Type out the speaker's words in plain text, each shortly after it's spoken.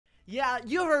Yeah,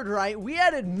 you heard right. We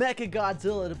added Mecha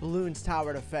Godzilla to Bloons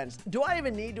Tower Defense. Do I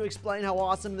even need to explain how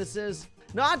awesome this is?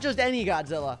 Not just any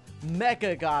Godzilla,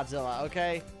 Mecha Godzilla,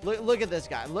 okay? Look at this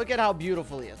guy. Look at how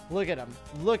beautiful he is. Look at him.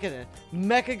 Look at it.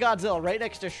 Mecha Godzilla right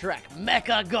next to Shrek.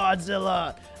 Mecha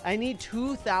Godzilla. I need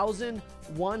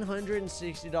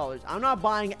 $2,160. I'm not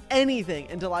buying anything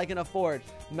until I can afford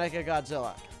Mecha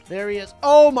Godzilla. There he is.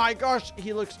 Oh my gosh.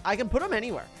 He looks... I can put him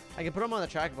anywhere. I can put him on the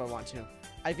track if I want to.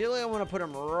 I feel like I want to put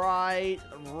him right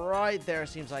there.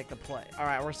 Seems like the play. All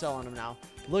right, we're selling him now.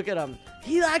 Look at him.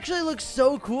 He actually looks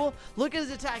so cool. Look at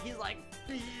his attack. He's like,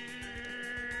 and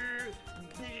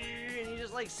he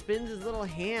just like spins his little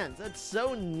hands. That's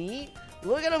so neat.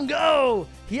 Look at him go.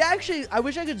 He actually, I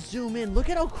wish I could zoom in. Look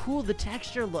at how cool the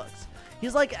texture looks.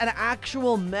 He's like an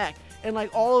actual mech, and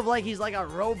like all of like he's like a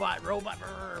robot. Brr,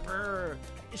 brr.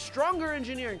 Stronger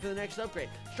engineering for the next upgrade.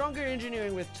 Stronger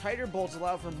engineering with tighter bolts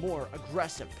allow for more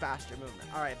aggressive, faster movement.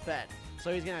 All right, bet.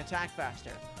 So he's gonna attack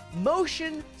faster.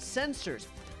 Motion sensors.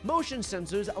 Motion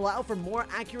sensors allow for more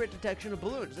accurate detection of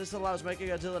balloons. This allows Mecha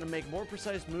Godzilla to make more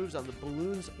precise moves on the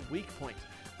balloon's weak point.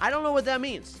 I don't know what that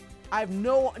means. I have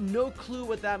no clue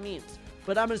what that means,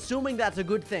 but I'm assuming that's a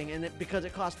good thing, and because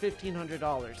it costs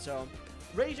 $1,500. So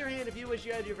raise your hand if you wish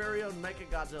you had your very own Mecha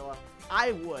Godzilla.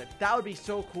 I would. That would be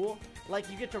so cool. Like,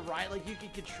 you get to ride, like, you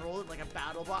could control it like a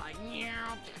battle bot. Like,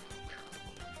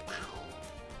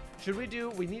 should we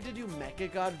need to do Mecha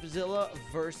Godzilla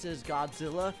versus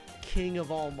Godzilla, King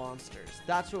of all monsters.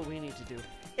 That's what we need to do.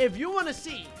 If you want to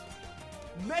see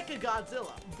Mecha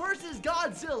Godzilla versus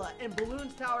Godzilla in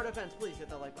Bloons Tower Defense, please hit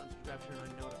that like button, subscribe, turn on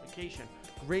notification.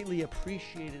 Greatly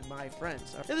appreciated, my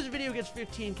friends. If this video gets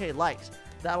 15K likes,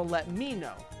 that'll let me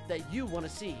know that you want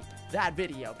to see that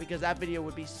video, because that video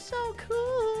would be so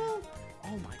cool.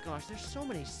 Oh my gosh, there's so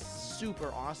many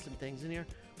super awesome things in here.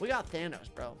 We got Thanos,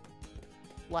 bro.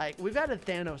 Like, we've added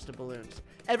Thanos to balloons.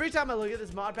 Every time I look at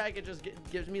this mod pack, it just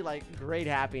gives me like great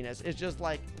happiness. It's just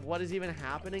like, what is even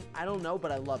happening? I don't know,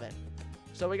 but I love it.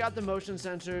 So we got the motion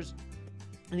sensors,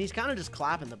 and he's kind of just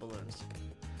clapping the balloons.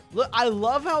 Look, I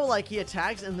love how like he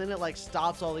attacks and then it like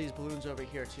stops all these balloons over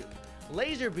here too.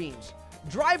 Laser beams.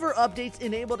 Driver updates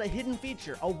enabled a hidden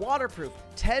feature, a waterproof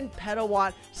 10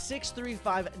 petawatt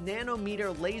 635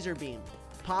 nanometer laser beam.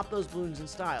 Pop those balloons in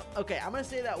style. Okay, I'm gonna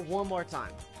say that one more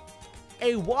time.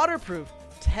 A waterproof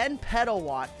 10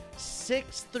 petawatt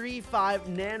 635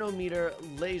 nanometer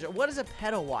laser. What is a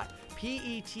petawatt?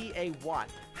 P-E-T-A watt.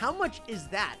 How much is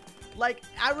that? Like,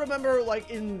 I remember like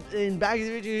in back in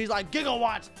the video, he's like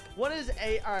gigawatts. What is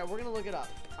a, all right, we're gonna look it up.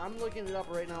 I'm looking it up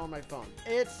right now on my phone.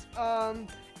 It's,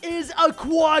 is a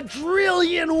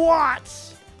quadrillion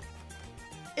watts.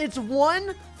 It's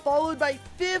 1 followed by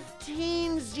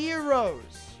 15 zeros.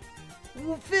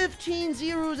 15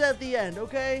 zeros at the end,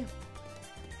 okay?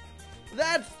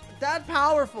 That's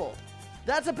powerful.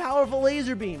 That's a powerful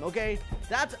laser beam, okay?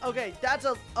 That's, okay, that's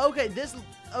a, okay, this,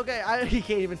 okay, he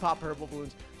can't even pop purple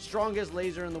balloons. Strongest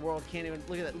laser in the world, can't even,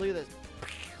 look at that, look at this.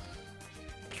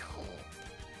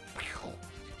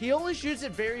 He only shoots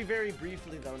it very, very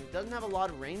briefly, though, and it doesn't have a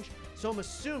lot of range, so I'm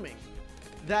assuming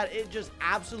that it just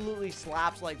absolutely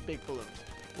slaps like big balloons.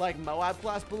 Like Moab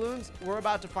class balloons. We're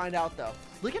about to find out, though.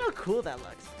 Look at how cool that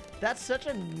looks. That's such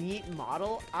a neat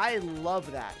model. I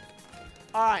love that.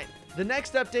 All right, the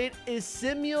next update is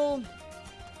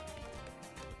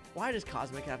Why does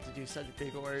Kosmic have to do such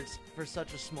big words for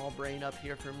such a small brain up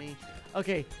here for me?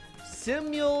 Okay,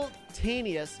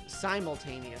 simultaneous. It's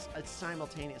simultaneous.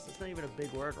 It's not even a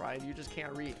big word, Ryan. You just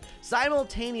can't read.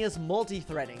 Simultaneous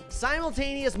multi-threading.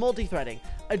 Simultaneous multi-threading.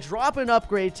 A drop-in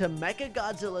upgrade to Mecha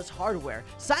Godzilla's hardware.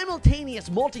 Simultaneous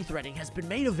multi-threading has been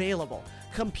made available.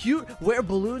 Compute where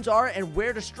balloons are and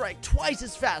where to strike twice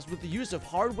as fast with the use of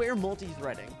hardware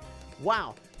multi-threading.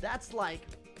 Wow, that's like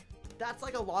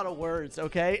a lot of words,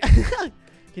 okay?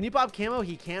 Can you pop camo?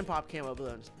 He can pop camo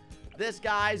balloons. This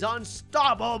guy's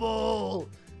unstoppable!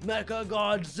 Mecha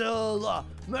Godzilla!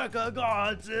 Mecha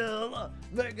Godzilla!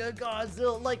 Mecha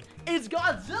Godzilla! Like, it's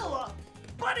Godzilla,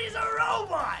 but he's a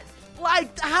robot!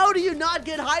 Like, how do you not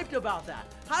get hyped about that?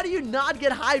 How do you not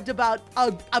get hyped about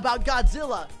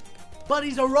Godzilla, but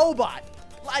he's a robot?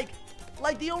 Like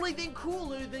the only thing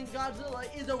cooler than Godzilla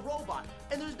is a robot,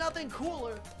 and there's nothing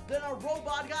cooler than a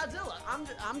robot Godzilla. I'm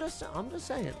just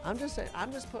saying. I'm just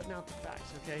putting out the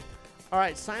facts, okay? All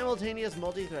right, simultaneous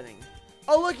multi-threading.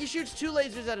 Oh, look, he shoots 2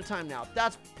 lasers at a time now.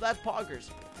 That's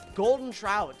poggers. Golden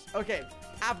shrouds. Okay,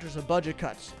 after some budget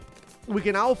cuts, we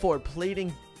can now afford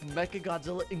plating Mecha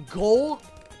Godzilla in gold.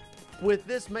 With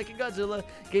this, Mecha Godzilla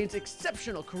gains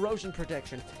exceptional corrosion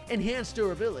protection, enhanced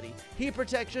durability, heat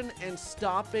protection, and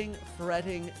stopping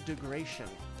fretting degradation.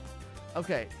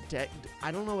 Okay,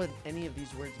 I don't know what any of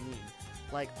these words mean.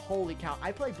 Like, holy cow.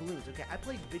 I play Bloons, okay? I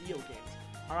play video games.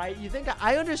 All right, you think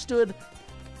I understood,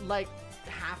 like,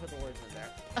 half of the words in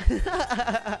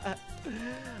there.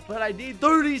 But I need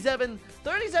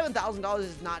 $37,000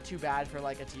 is not too bad for,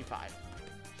 like, a T5.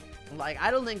 Like,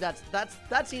 I don't think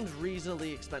that seems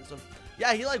reasonably expensive.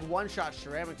 Yeah, he, like, one-shot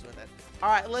ceramics with it. All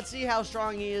right, let's see how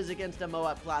strong he is against a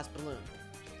Moab class balloon.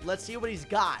 Let's see what he's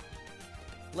got.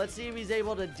 Let's see if he's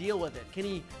able to deal with it.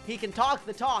 He can talk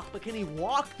the talk, but can he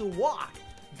walk the walk?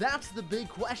 That's the big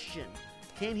question.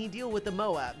 Can he deal with the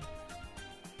Moab?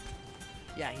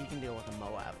 Yeah, he can deal with a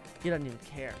Moab. He doesn't even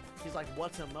care. He's like,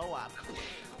 what's a Moab?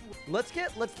 Let's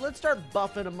start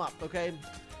buffing him up, okay?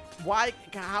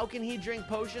 How can he drink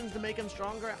potions to make him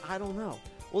stronger? I don't know.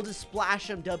 We'll just splash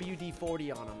him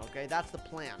WD-40 on him, okay? That's the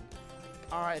plan.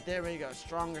 All right, there we go.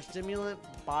 Stronger stimulant.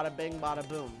 Bada bing, bada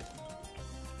boom.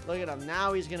 Look at him.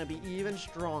 Now he's going to be even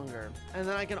stronger. And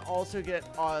then I can also get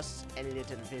us a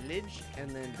little village. And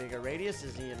then bigger radius.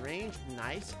 Is he in range?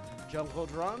 Nice. Jungle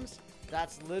drums.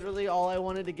 That's literally all I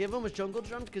wanted to give him was jungle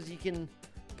drums, because he can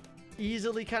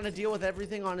easily kind of deal with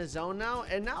everything on his own now.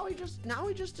 And now he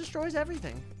just destroys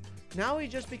everything. Now he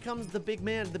just becomes the big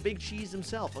man, the big cheese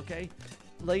himself, okay?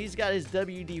 Like, he's got his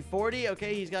WD-40,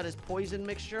 okay? He's got his poison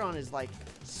mixture on his, like,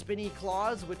 spinny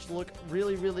claws, which look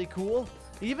really, really cool.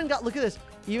 He even got, look at this.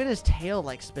 Even his tail,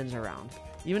 like, spins around.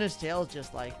 Even his tail is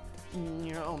just, like,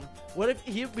 you know. What if,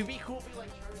 it'd be cool if he,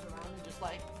 like, turns around and just,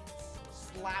 like,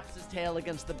 slaps his tail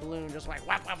against the balloon, just like,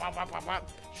 whap, whap, whap, whap, whap, whap.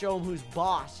 Show him who's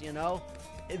boss, you know?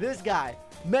 This guy,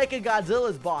 Mecha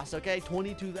Godzilla's boss, okay?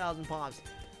 22,000 pops.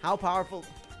 How powerful.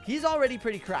 He's already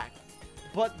pretty cracked.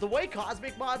 But the way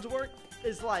Kosmic mods work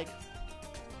is like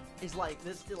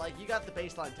this, like, you got the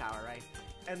baseline tower, right?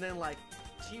 And then, like,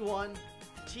 T1,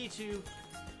 T2,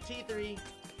 T3,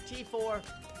 T4,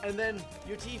 and then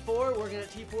your T4, we're gonna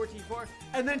T4, T4,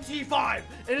 and then T5,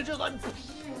 and it's just like,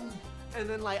 and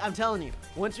then, like, I'm telling you,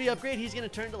 once we upgrade, he's gonna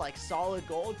turn to, like, solid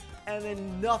gold, and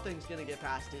then nothing's gonna get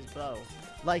past his bow.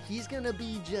 Like, he's gonna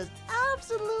be just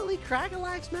absolutely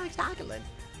crack-a-lack-smack-tackling.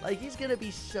 Like, he's gonna be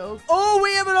so... Oh,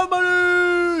 we have enough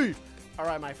money! All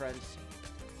right, my friends.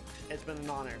 It's been an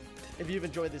honor. If you've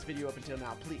enjoyed this video up until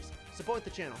now, please support the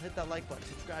channel. Hit that like button,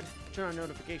 subscribe, turn on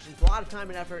notifications. A lot of time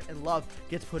and effort and love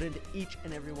gets put into each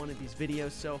and every one of these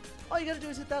videos. So all you gotta do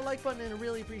is hit that like button, and it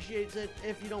really appreciates it.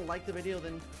 If you don't like the video,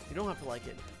 then you don't have to like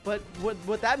it. But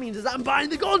what that means is I'm buying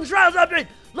the Golden Shrouds update.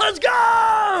 Let's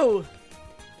go!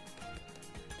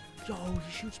 Yo,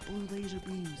 he shoots blue laser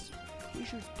beams. He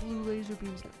shoots blue laser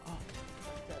beams. Oh,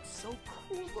 that's so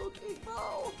cool looking,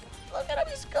 bro. Look at him,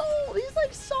 he's gold. He's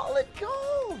like solid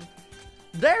gold.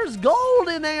 There's gold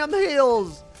in them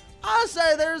hills. I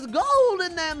say there's gold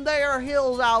in them there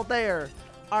hills out there.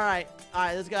 All right,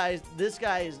 this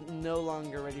guy is no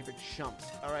longer ready for chumps.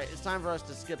 All right, it's time for us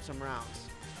to skip some rounds.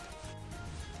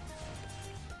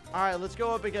 All right, let's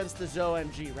go up against the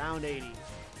ZOMG, round 80.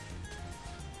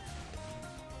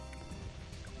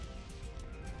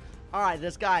 All right,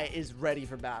 this guy is ready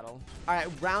for battle. All right,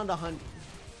 round 100.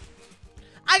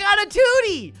 I got a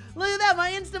Tewtiy! Look at that,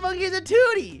 my Insta Monkey is a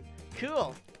Tewtiy.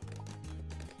 Cool.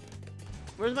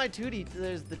 Where's my Tewtiy?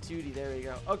 There's the Tewtiy, there we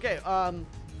go. Okay,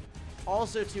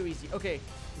 also too easy. Okay,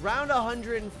 round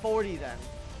 140 then.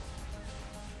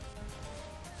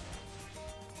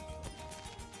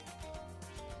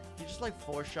 You just like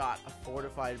 4-shot a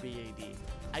fortified BAD.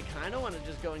 I kind of want to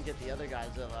just go and get the other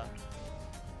Godzilla.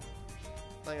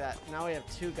 Like that. Now we have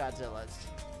 2 Godzillas.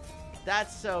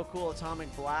 That's so cool.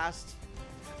 Atomic Blast.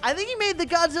 I think he made the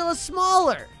Godzilla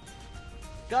smaller.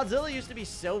 Godzilla used to be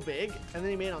so big, and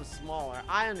then he made them smaller.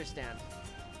 I understand.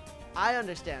 I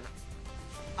understand.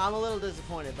 I'm a little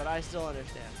disappointed, but I still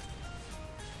understand.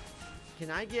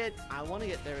 Can I get... I want to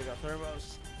get... There we go.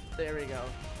 Thermos. There we go.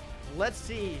 Let's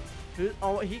see.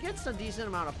 Oh, he gets a decent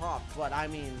amount of pop, but I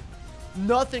mean,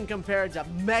 nothing compared to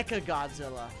Mecha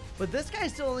Godzilla. But this guy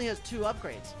still only has 2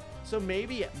 upgrades. So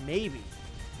maybe,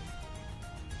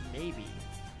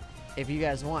 if you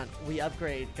guys want, we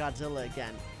upgrade Godzilla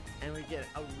again, and we get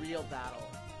a real battle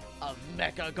of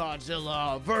Mecha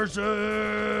Godzilla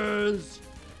versus...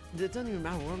 It doesn't even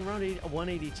matter. We're on round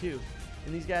 182.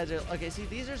 And these guys are... Okay, see,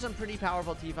 these are some pretty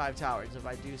powerful T5 towers, if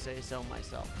I do say so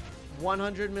myself.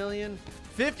 100 million.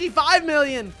 55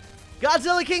 million!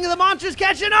 Godzilla King of the Monsters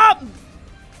catching up!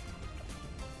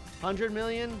 100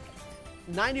 million.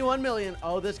 91 million.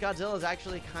 Oh, this Godzilla is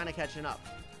actually kind of catching up.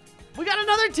 We got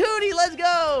another Tewtiy. Let's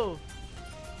go.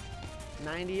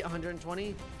 90,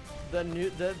 120. The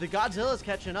Godzilla is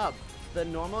catching up. The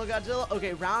normal Godzilla.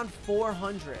 Okay, round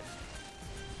 400.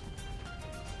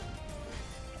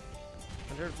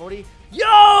 140.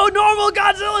 Yo, normal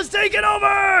Godzilla's taking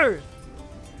over!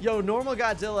 Yo, normal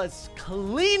Godzilla is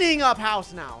cleaning up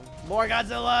house now. More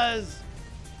Godzillas!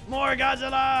 More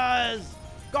Godzillas!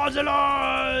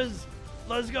 Godzillas!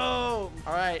 Let's go!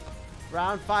 Alright,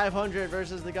 round 500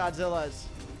 versus the Godzillas.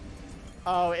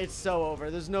 Oh, it's so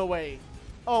over. There's no way.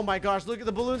 Oh my gosh, look at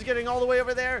the balloons getting all the way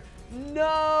over there.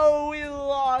 No, we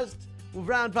lost.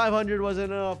 Round 500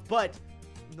 wasn't enough, but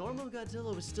normal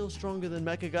Godzilla was still stronger than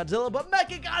Mecha Godzilla, but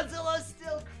Mecha Godzilla is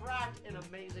still cracked and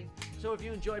amazing. So if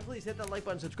you enjoyed, please hit that like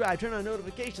button, subscribe, turn on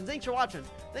notifications. Thanks for watching.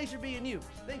 Thanks for being you.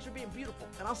 Thanks for being beautiful.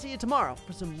 And I'll see you tomorrow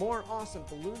for some more awesome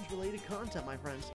balloons-related content, my friends.